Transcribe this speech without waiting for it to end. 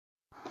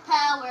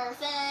Power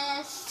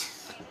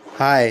Fist.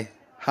 Hi,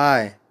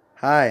 hi,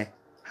 hi,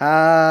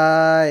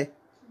 hi.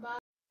 The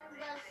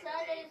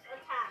Sunday's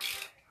attack.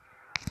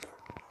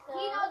 So,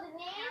 you know the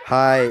name?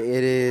 Hi,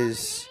 it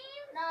is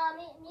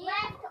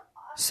Left,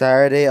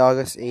 Saturday,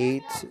 August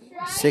 8th,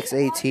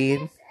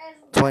 6/18,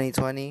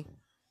 2020.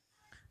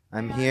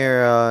 I'm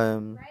here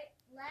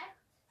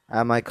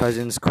at my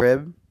cousin's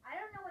crib. I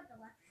don't know what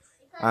the left is.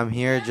 I'm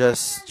here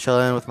just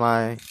chilling with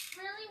my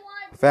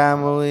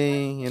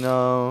family,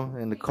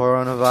 and the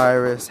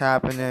coronavirus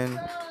happening.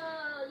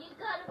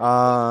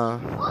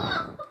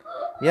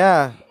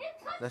 Yeah,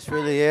 that's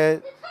really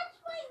it.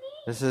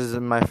 This is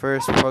my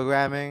first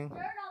programming.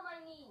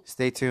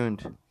 Stay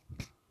tuned.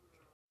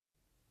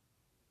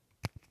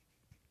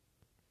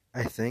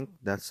 I think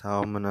that's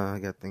how I'm gonna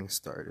get things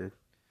started.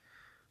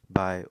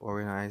 By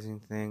organizing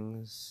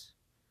things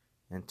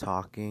and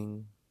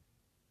talking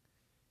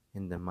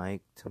in the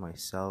mic to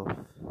myself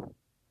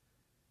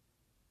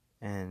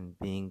and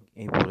being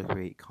able to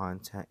create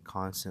content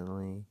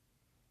constantly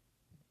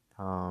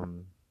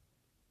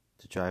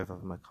to drive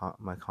up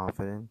my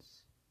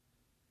confidence.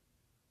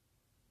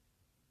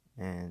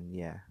 And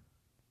yeah,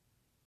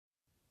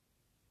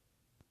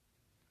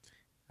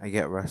 I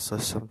get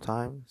restless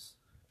sometimes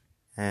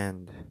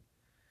and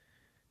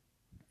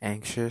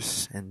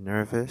anxious and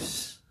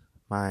nervous.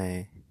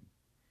 My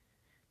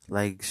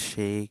legs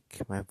shake,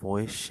 my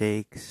voice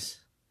shakes.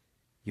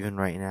 Even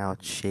right now,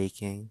 it's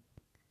shaking.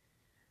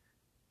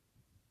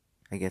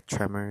 I get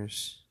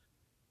tremors.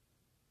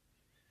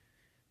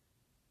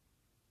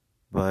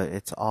 But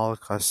it's all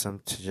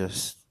accustomed to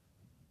just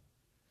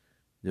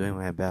doing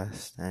my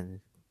best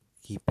and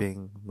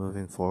keeping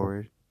moving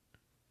forward.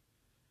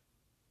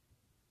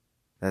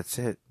 That's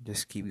it.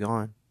 Just keep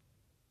going.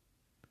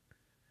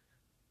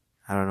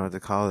 I don't know what to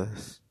call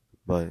this,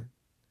 but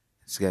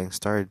it's getting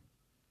started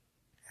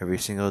every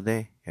single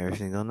day, every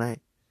single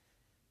night.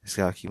 Just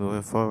gotta keep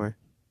moving forward.